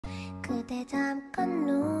그대 잠깐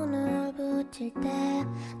눈을 붙일 때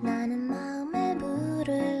나는 마음에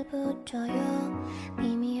불을 붙여요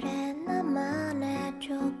비밀의 나만의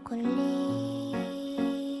초콜릿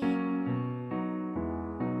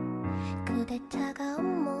그대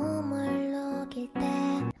차가운 몸을 녹일 때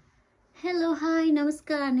hello hi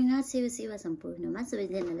नमस्कार अन्यहासेवा सेवा सम्पूर्णमा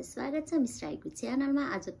सबैजनालाई स्वागत छ मिस राईको च्यानलमा।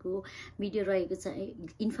 आजको भिडियो रहेको छ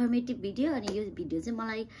इन्फर्मेटिभ भिडियो अनि यो भिडियो चाहिँ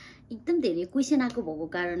मलाई एकदम धेरै क्वेसन आएको भएको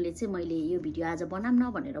कारणले चाहिँ मैले यो भिडियो आज बनाऊँ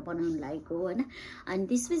न भनेर बनाउन लागेको हो हैन। अनि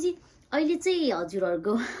त्यसपछि अहिले चाहिँ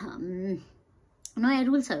हजुरहरुको नयाँ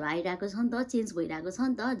रुल्सहरु आइराको छ नि त, चेन्ज भइराको छ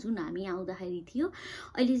नि त। जुन हामी आउँदाखेरि थियो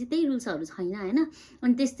अहिले चाहिँ त्यही रुल्सहरु छैन हैन।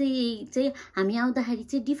 अनि त्यस्तै चाहिँ हामी आउँदाखेरि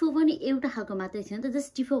चाहिँ D4 पनि एउटा खालको मात्रै थियो नि त,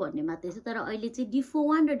 जस्ट D4 भन्ने मात्रै थियो। तर अहिले चाहिँ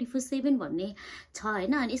D4-1 र D4-7 भन्ने छ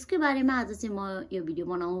हैन। अनि यसकै बारेमा आज चाहिँ म यो भिडियो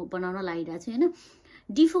बनाउन लागिरहेको छु हैन।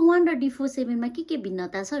 D4-1 र D4-7 मा के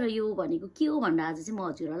भिन्नता छ र यो भनेको के हो भनेर आज चाहिँ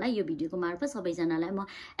म हजुरहरुलाई यो भिडियोको मार्फत सबैजनालाई म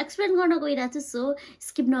एक्सप्लेन गर्न गइरहेको छु। सो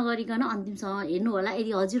स्किप नगरिकन अन्तिमसम्म हेर्नु होला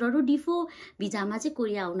यदि हजुरहरु D4 भिजामा चाहिँ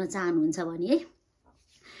कोरिया आउन चाहनुहुन्छ भने है।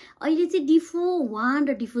 अहिले चाहिँ D4-1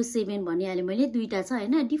 र D4-7 भनिहाले मैले, दुईटा छ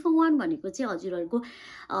हैन। D4-1 भनेको चाहिँ हजुरहरुको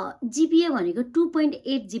जीपीए भनेको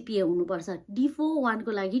 2.8 जीपीए हुनुपर्छ। D4-1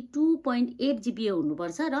 को लागि 2.8 जीपीए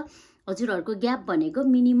हुनुपर्छ र हजुरहरुको ग्याप भनेको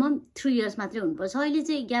मिनिमम 3 इयर्स मात्रै हुनुपर्छ। अहिले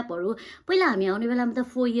चाहिँ ग्यापहरु पहिला हामी आउने बेलामा त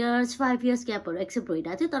 4 इयर्स 5 इयर्स ग्यापहरु एक्सेप्ट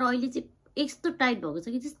भइरहेको थियो, तर अहिले चाहिँ यस्तो टाइट भएको छ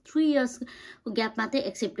कि जस्ट 3 इयर्स को ग्याप मात्रै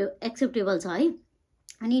एक्सेप्टेबल छ है।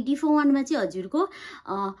 अनि D4-1 मा चाहिँ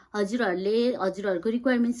हजुरहरुको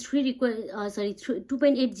रिक्वायरमेन्ट्स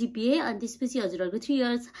 2.8 जीपीए अनि त्यसपछि हजुरहरुको 3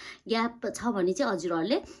 इयर्स ग्याप छ भने चाहिँ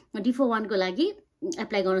हजुरहरुले D4-1 को लागि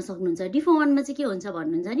एप्लाई गर्न सक्नुहुन्छ। D4-1 मा चाहिँ के हुन्छ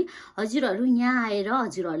भन्नुहुन्छ नि, हजुरहरु यहाँ आएर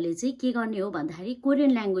हजुरहरुले चाहिँ के गर्ने हो भन्दाखेरि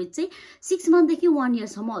कोरियन ल्याङ्ग्वेज चाहिँ 6 मन्थ देखि 1 इयर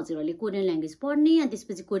सम्म हजुरहरुले कोरियन ल्याङ्ग्वेज पढ्ने अनि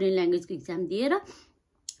त्यसपछि कोरियन ल्याङ्ग्वेजको एक्जाम दिएर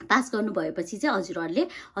पास गर्नु भएपछि चाहिँ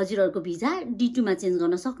हजुरहरुको भिजा D2 मा चेन्ज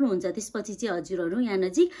गर्न सक्नुहुन्छ। त्यसपछि चाहिँ हजुरहरु यहाँ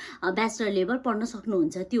नजिक ब्याचलर लेभल पढ्न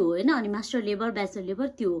सक्नुहुन्छ, त्यो हो हैन। अनि मास्टर लेभल ब्याचलर लेभल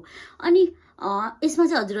त्यो हो। अनि यसमा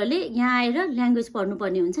चाहिँ हजुरहरुले यहाँ आएर ल्याङ्ग्वेज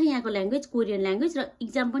पढ्नुपर्ने हुन्छ, यहाँको ल्याङ्ग्वेज कोरियन ल्याङ्ग्वेज र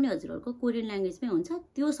एक्जाम पनि हजुरहरुको कोरियन ल्याङ्ग्वेजमै हुन्छ।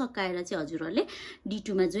 त्यो सकाएर चाहिँ हजुरहरुले D2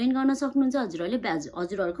 मा जोइन गर्न सक्नुहुन्छ।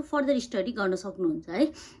 हजुरहरुको फर्दर स्टडी गर्न सक्नुहुन्छ है।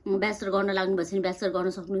 ब्याचलर गर्न लाग्नुभएछ भने ब्याचलर गर्न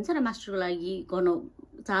सक्नुहुन्छ र मास्टरको लागि गर्न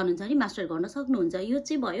चाहनुहुन्छ भने मास्टर गर्न सक्नुहुन्छ। यो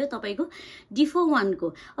चाहिँ भयो तपाईको D4-1 को।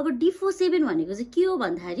 अब D4-7 भनेको चाहिँ के हो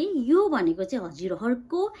भन्दाखेरि यो भनेको चाहिँ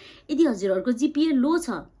हजुरहरुको यदि हजुरहरुको जीपीए लो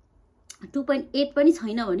छ 2.8 पनि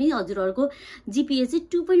छैन भने हजुरहरुको जीपीए चाहिँ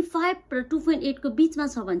 2.5 र 2.8 को बीचमा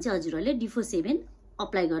छ भने चाहिँ हजुरहरुले D4-7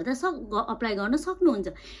 अप्लाई गर्न सक्नुहुन्छ।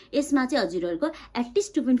 यसमा चाहिँ हजुरहरुको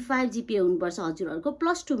एटलिस्ट 2.5 जीपीए हुनुपर्छ हजुरहरुको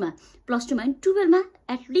 +2 मा अनि 12 मा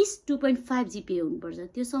एटलिस्ट 2.5 जीपीए हुनुपर्छ।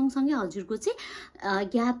 त्यो सँगसँगै हजुरको चाहिँ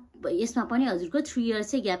ग्याप यसमा पनि हजुरको 3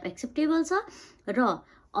 इयर्स चाहिँ ग्याप एक्सेप्टेबल छ। र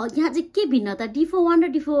यहाँ चाहिँ के भिन्नता D4-1 र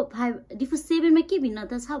D4-7 मा के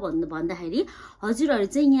भिन्नता छ भन्दाखेरि हजुरहरु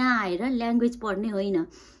चाहिँ यहाँ आएर ल्याङ्ग्वेज पढ्ने होइन।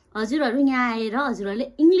 हजुरहरु यहाँ आएर हजुरहरुले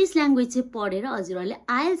इंग्लिश ल्याङ्ग्वेज चाहिँ पढेर हजुरहरुले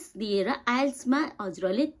आइएल्स दिएर आइएल्समा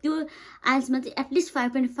हजुरहरुले त्यो आइएल्समा चाहिँ एटलिस्ट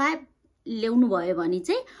 5.5 ल्याउनु भयो भने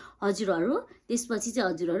चाहिँ हजुरहरु त्यसपछि चाहिँ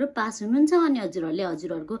हजुरहरु पास हुनुहुन्छ अनि हजुरहरुले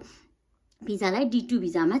हजुरहरुको भिजालाई D2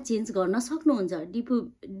 भिजामा चेन्ज गर्न सक्नुहुन्छ।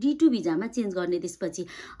 D2 भिजामा चेन्ज गर्ने त्यसपछि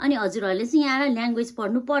अनि हजुरहरुले चाहिँ यहाँ ल्याङ्ग्वेज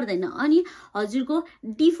पढ्नु पर्दैन। अनि हजुरको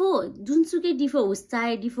D4 जुनसुकै D4 होस्,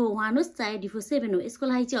 चाहे D4-1 होस् चाहे D4-7 हो, यसको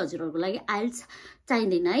लागि चाहिँ हजुरहरुको लागि आइएल्स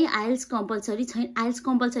चाहिँदैन है। आइएल्स कम्पलसरी छैन, आइएल्स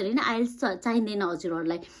कम्पलसरी हैन, आइएल्स चाहिँदैन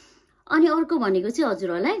हजुरहरुलाई। अनि अर्को भनेको चाहिँ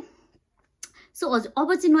हजुरहरुलाई सो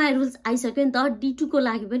अब चाहिँ नयाँ रुल्स आइसक्यो नि त। D2 को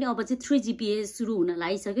लागि पनि अब चाहिँ 3 जीपीए सुरु हुन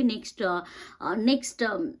लागिसक्यो नेक्स्ट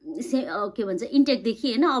के भन्छ इन्टेकदेखि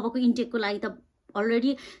हैन। अबको इन्टेकको लागि त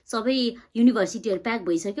अलरेडी सबै युनिभर्सिटीहरु प्याक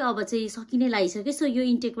भइसक्यो, अब चाहिँ सकिने लागिसक्यो। सो यो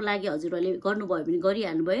इन्टेकको लागि हजुरहरुले गर्नुभयो भने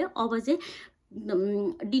गरिहाल्नु भयो। अब चाहिँ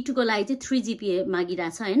D2 को लागि चाहिँ 3 जीपीए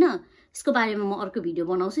मागिरहेछ हैन। यसको बारेमा म अर्को भिडियो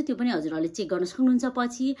बनाउँछु, त्यो पनि हजुरहरुले चेक गर्न सक्नुहुन्छ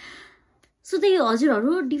पछि। सो त्यही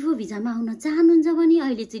हजुरहरु D4 भिजामा आउन चाहनुहुन्छ भने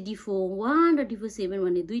अहिले चाहिँ D4-1 र D4-7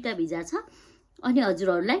 भन्ने दुईटा भिजा छ। अनि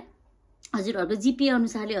हजुरहरुको जीपीए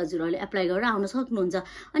अनुसारले हजुरहरुले एप्लाई गरेर आउन सक्नुहुन्छ।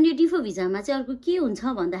 अनि यो D4 भिजामा चाहिँ अर्को के हुन्छ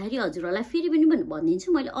भन्दाखेरि हजुरहरुलाई फेरि पनि भनिदिन्छु,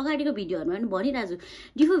 मैले अगाडिको भिडियोहरुमा पनि भनिरहेछु।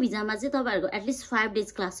 D4 भिजामा चाहिँ तपाईहरुको एटलिस्ट 5 डेज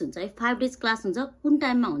क्लास हुन्छ है। 5 डेज क्लास हुन्छ, कुन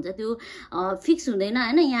टाइममा हुन्छ त्यो फिक्स हुँदैन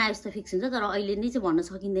हैन। यहाँ यस्तो फिक्स हुन्छ तर अहिले नै चाहिँ भन्न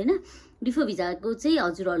सकिँदैन। D4 भिजाको चाहिँ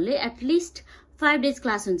हजुरहरुले एटलिस्ट 5 डेज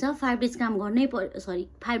क्लास हुन्छ, 5 डेज काम गर्नै पर्यो,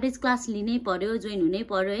 5 डेज क्लास लिनै पर्यो, जोइन हुनै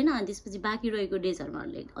पर्यो हैन। अनि त्यसपछि बाँकी रहेको डेजहरुमा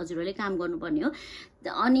हजुरहरुले काम गर्नुपर्ने हो।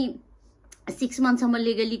 अनि 6 मन्थसम्म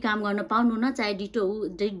लिगली काम गर्न पाउनुहुन्न, चाहे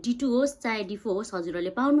D2 होस् चाहे D4 होस्, हजुरहरूले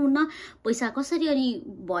पाउनुहुन्न। पैसा कसरी अनि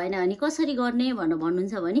भएन अनि कसरी गर्ने भनेर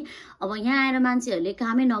भन्नुहुन्छ भने अब यहाँ आएर मान्छेहरूले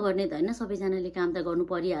कामै नगर्ने त होइन, सबैजनाले काम त गर्नु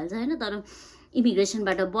परिहाल्छ होइन, तर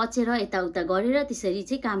इमिग्रेसनबाट बचेर यताउता गरेर त्यसरी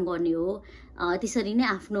चाहिँ काम गर्ने हो। त्यसरी नै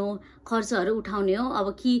आफ्नो खर्चहरू उठाउने हो। अब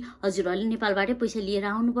कि हजुरहरूले नेपालबाटै पैसा लिएर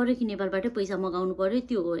आउनु पर्यो कि नेपालबाटै पैसा मगाउनु पर्यो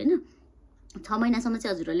त्यो हो होइन। 6 महिनासम्म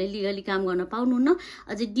चाहिँ हजुरहरूले लिगली काम गर्न पाउनुहुन्न।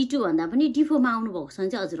 अझै D2 भन्दा पनि D4 मा आउनुभएको छ भने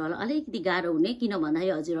चाहिँ हजुरहरूलाई अलिकति गाह्रो हुने, किन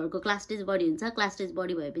भन्दाखेरि हजुरहरूको क्लास टेस्ट बढी हुन्छ। क्लास टेस्ट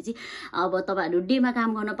बढी भएपछि अब तपाईँहरू डेमा काम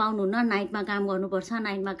गर्न पाउनुहुन्न, नाइटमा काम गर्नुपर्छ।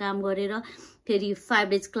 नाइटमा काम गरेर फेरि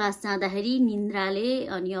 5 डेज क्लास जाँदाखेरि निन्द्राले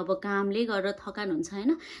अनि अब कामले गरेर थकान हुन्छ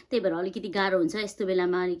होइन, त्यही भएर अलिकति गाह्रो हुन्छ। यस्तो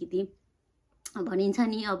बेलामा अलिकति भनिन्छ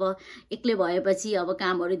नि अब एक्लै भएपछि अब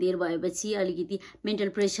कामहरू धेर भएपछि अलिकति मेन्टल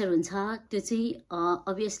प्रेसर हुन्छ, त्यो चाहिँ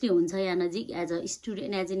अभियसली हुन्छ यहाँ नजिक as a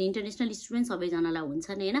student, as an international student सबैजनालाई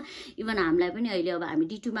हुन्छ नि होइन। इभन हामीलाई पनि अहिले अब हामी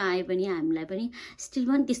D2 मा आए पनि हामीलाई पनि स्टिल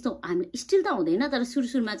पनि त्यस्तो, हामी स्टिल त हुँदैन तर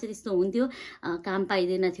सुरुमा चाहिँ त्यस्तो हुन्थ्यो, काम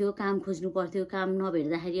पाइँदैन थियो, काम खोज्नु पर्थ्यो। काम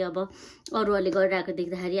नभेट्दाखेरि अब अरूहरूले गरिरहेको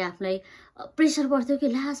देख्दाखेरि आफूलाई प्रेसर पर्थ्यो कि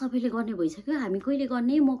ला सबैले गर्ने भइसक्यो, हामी कहिले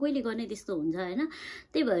गर्ने, म कहिले गर्ने, त्यस्तो हुन्छ होइन।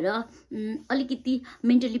 त्यही भएर अलिकति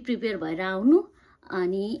मेन्टली प्रिपेयर भएर आउनु।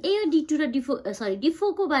 अनि D2 र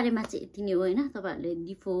D4 को बारेमा चाहिँ यति नै हो होइन। तपाईँहरूले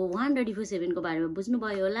D4-1 र D4-7 को बारेमा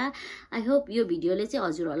बुझ्नुभयो होला। आई होप यो भिडियोले चाहिँ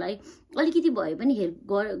हजुरहरूलाई अलिकति भए पनि हेल्प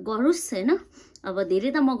गरोस् होइन। अब धेरै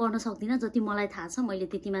त म गर्न सक्दिनँ, जति मलाई थाहा छ मैले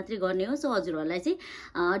त्यति मात्रै गर्ने हो। सो हजुरहरूलाई चाहिँ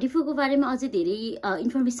D4 को बारेमा अझै धेरै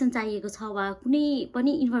इन्फर्मेसन चाहिएको छ वा कुनै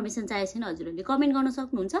पनि इन्फर्मेसन चाहिएको छैन हजुरहरूले कमेन्ट गर्न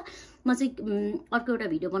सक्नुहुन्छ। म चाहिँ अर्को एउटा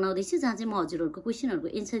भिडियो बनाउँदैछु जहाँ चाहिँ म हजुरहरूको क्वेसनहरूको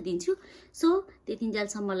एन्सर दिन्छु। सो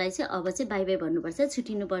त्यतिन्जेलसम्मलाई चाहिँ अब चाहिँ बाई बाई भन्नुपर्छ,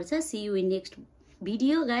 छुट्टिनुपर्छ। C you in next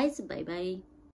video guys, by by.